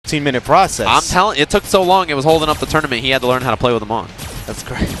15-minute process. I'm telling you, it took so long. It was holding up the tournament. He had to learn how to play with them on. That's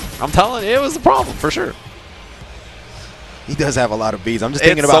great. I'm telling you, it was a problem for sure. He does have a lot of beads. I'm just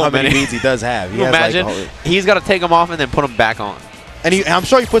thinking about how many beads he does have. He has imagine like he's got to take them off and then put them back on. And I'm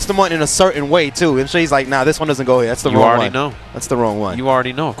sure he puts them on in a certain way, too. I'm sure he's like, nah, this one doesn't go here. That's the wrong one. You already know. That's the wrong one. You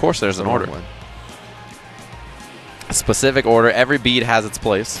already know. Of course there's an order. A specific order. Every bead has its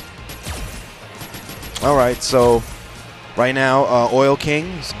place. All right, so right now, Oil King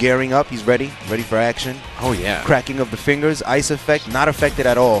is gearing up. He's ready for action. Oh, yeah. Cracking of the fingers. Ice effect, not affected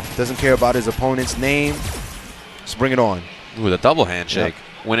at all. Doesn't care about his opponent's name. Just bring it on. Ooh, the double handshake.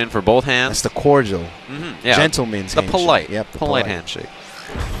 Yep. Went in for both hands. That's the cordial. Yeah. Gentleman's handshake. The polite. Yep, the polite handshake.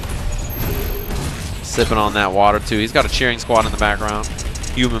 Sipping on that water, too. He's got a cheering squad in the background.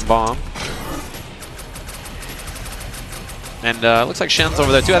 Human bomb. And looks like Shen's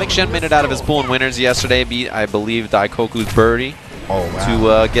over there, too. I think Shen made it out of his pool in winners yesterday. Beat, I believe, Daikoku's birdie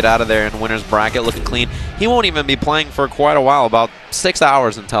to get out of there in winners bracket, looking clean. He won't even be playing for quite a while, about 6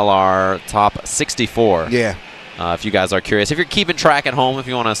 hours until our top 64. Yeah. If you guys are curious. If you're keeping track at home, if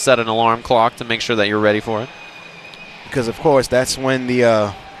you want to set an alarm clock to make sure that you're ready for it. Because, of course, that's when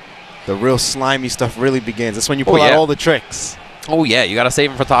the real slimy stuff really begins. That's when you pull out all the tricks. Oh, yeah. You got to save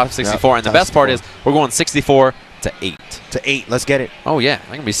them for top 64. And the best part is we're going 64 to 8. To 8. Let's get it. Oh, yeah.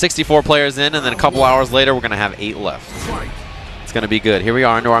 There can be 64 players in, and then a couple hours later, we're going to have 8 left. It's going to be good. Here we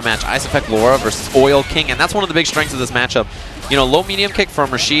are into our match. Ice Effect Laura versus Oil King. And that's one of the big strengths of this matchup. You know, low medium kick from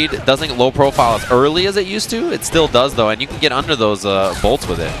Rashid doesn't get low profile as early as it used to. It still does, though, and you can get under those bolts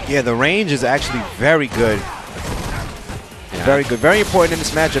with it. Yeah, the range is actually very good. Yeah. Very good. Very important in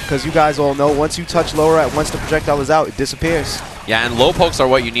this matchup because you guys all know once you touch Laura, once the projectile is out, it disappears. Yeah, and low pokes are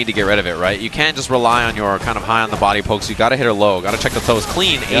what you need to get rid of it, right? You can't just rely on your kind of high on the body pokes. You got to hit her low. Got to check the toes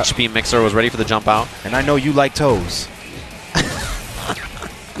clean. Yep. HP Mixer was ready for the jump out. And I know you like toes.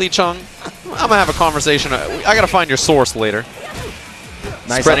 Lee Chung, I'm going to have a conversation. I got to find your source later.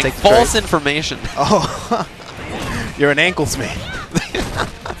 Nice. Spreading false information. Oh, you're an ankles man.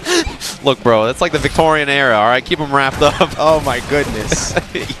 Look, bro, that's like the Victorian era, all right? Keep them wrapped up. Oh, my goodness.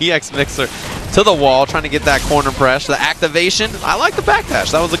 EX Mixer to the wall, trying to get that corner press. The activation, I like the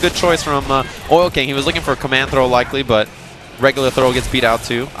backdash. That was a good choice from Oil King. He was looking for a command throw likely, but regular throw gets beat out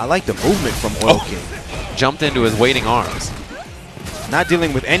too. I like the movement from Oil King. Jumped into his waiting arms. Not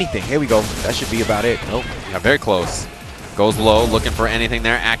dealing with anything. Here we go. That should be about it. Nope. Yeah, very close. Goes low, looking for anything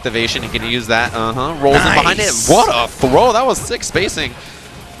there. Activation, he can use that. Rolls in behind it. What a throw. That was sick spacing.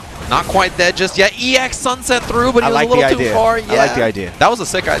 Not quite dead just yet. EX sunset through, but he was a little too far. Yeah. I like the idea. That was a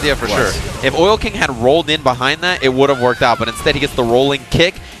sick idea for sure. If Oil King had rolled in behind that, it would have worked out. But instead, he gets the rolling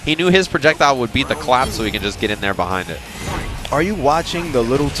kick. He knew his projectile would beat the clap, so he can just get in there behind it. Are you watching the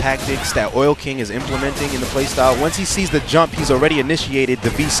little tactics that Oil King is implementing in the playstyle? Once he sees the jump, he's already initiated the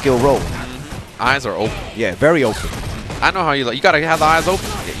V-skill roll. Eyes are open. Yeah, very open. I know how you like. You got to have the eyes open.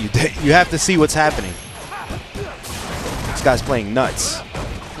 Yeah, you have to see what's happening. This guy's playing nuts.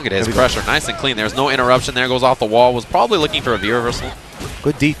 Look at his pressure. Nice and clean. There's no interruption there. Goes off the wall. Was probably looking for a V reversal.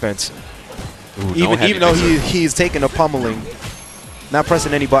 Good defense. Ooh, even though he's taking a pummeling, not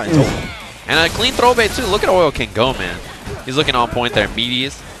pressing any buttons. And a clean throw bait too. Look at Oil King go, man. He's looking on point there.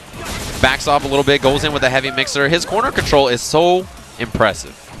 Meaties. Backs off a little bit. Goes in with a heavy mixer. His corner control is so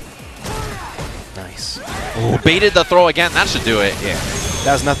impressive. Nice. Ooh, baited the throw again. That should do it. Yeah.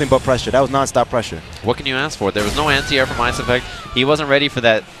 That was nothing but pressure. That was non-stop pressure. What can you ask for? There was no anti-air from Ice Effect. He wasn't ready for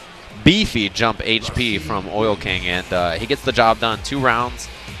that beefy jump HP from Oil King, and he gets the job done. 2 rounds.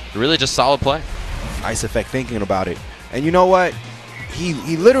 Really just solid play. Ice Effect thinking about it. And you know what? He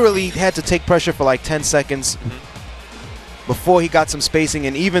literally had to take pressure for like 10 seconds before he got some spacing,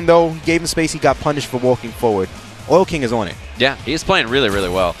 and even though he gave him space, he got punished for walking forward. Oil King is on it. Yeah, he's playing really, really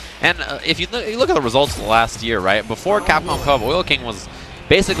well. And if you look at the results last year, right, before Capcom Cup, Oil King was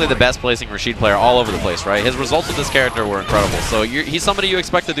basically the best placing Rashid player all over the place, right? His results with this character were incredible. So he's somebody you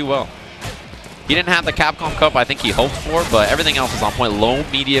expect to do well. He didn't have the Capcom Cup I think he hoped for, but everything else was on point. Low,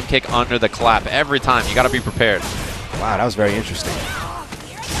 medium kick under the clap every time. You got to be prepared. Wow, that was very interesting.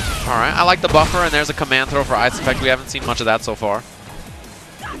 All right, I like the buffer, and there's a command throw for Ice Effect. We haven't seen much of that so far.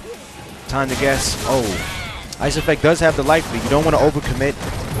 Time to guess. Oh, Ice Effect does have the life lead. You don't want to overcommit.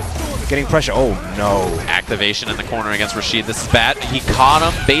 Getting pressure. Oh, no. Activation in the corner against Rashid. This is bad. He caught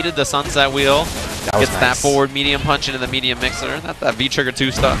him, baited the sunset wheel. Gets that forward medium punch into the medium mixer. That's that V-trigger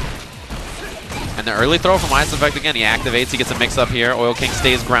 2 stuff. And the early throw from Ice Effect again. He activates. He gets a mix-up here. Oil King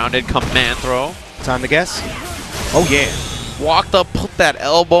stays grounded. Command throw. Time to guess. Oh, yeah. Walked up, put that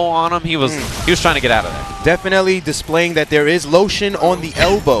elbow on him. He was trying to get out of there. Definitely displaying that there is lotion on the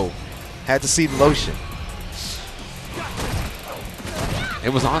elbow. Had to see the lotion. It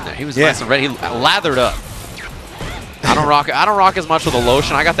was on there. He was nice and ready. He lathered up. I don't rock as much with the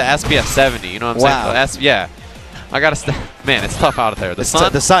lotion. I got the SPF 70. You know what I'm saying? Yeah. I got to man, it's tough out there. The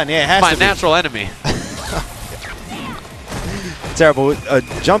sun, yeah, it has my to be. natural enemy. Terrible.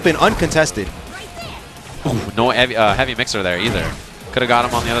 Jumping uncontested. Ooh, no heavy mixer there either. Could have got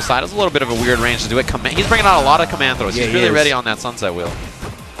him on the other side. It was a little bit of a weird range to do it. He's bringing out a lot of command throws. Yeah, he's really ready on that sunset wheel.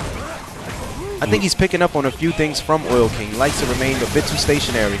 I think he's picking up on a few things from Oil King. He likes to remain a bit too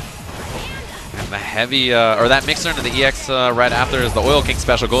stationary. And the heavy, or that mixer into the EX right after is the Oil King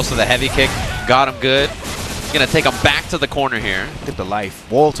special. Goes to the heavy kick. Got him good. He's going to take him back to the corner here. Look at the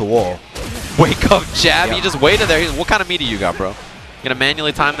life. Wall to wall. Wake up jab. Yep. He just waited there. What kind of meter you got, bro? You going to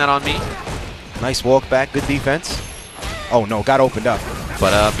manually time that on me? Nice walk back. Good defense. Oh, no. Got opened up.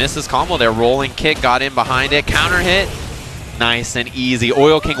 But misses combo there. Rolling kick. Got in behind it. Counter hit. Nice and easy.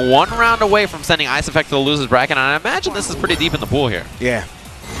 Oil King 1 round away from sending Ice Effect to the loser's bracket. And I imagine this is pretty deep in the pool here. Yeah.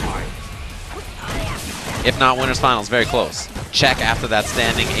 If not winners finals, very close. Check after that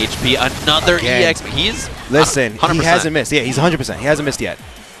standing HP. Another EX. He's listen. 100%. He hasn't missed. Yeah, he's 100%. He hasn't missed yet.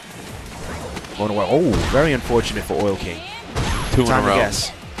 Going away. Oh, very unfortunate for Oil King. 2 in a row.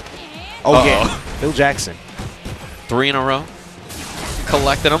 Guess. Oh yeah, Phil Jackson. 3 in a row.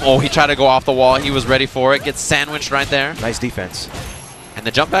 Collected him. Oh, he tried to go off the wall. He was ready for it. Gets sandwiched right there. Nice defense. And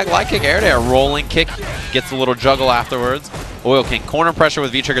the jump back light kick air there. Rolling kick. Gets a little juggle afterwards. Oil King. Corner pressure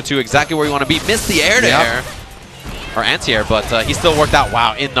with V-Trigger 2. Exactly where you want to be. Missed the air to air. Or anti-air, but he still worked out.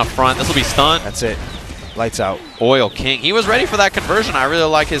 Wow, in the front. This will be stun. That's it. Lights out. Oil King. He was ready for that conversion. I really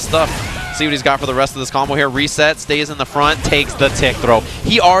like his stuff. See what he's got for the rest of this combo here. Reset, stays in the front, takes the tick throw.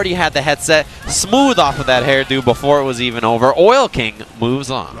 He already had the headset smooth off of that hairdo before it was even over. Oil King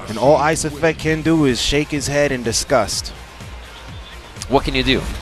moves on. And all Ice Effect can do is shake his head in disgust. What can you do?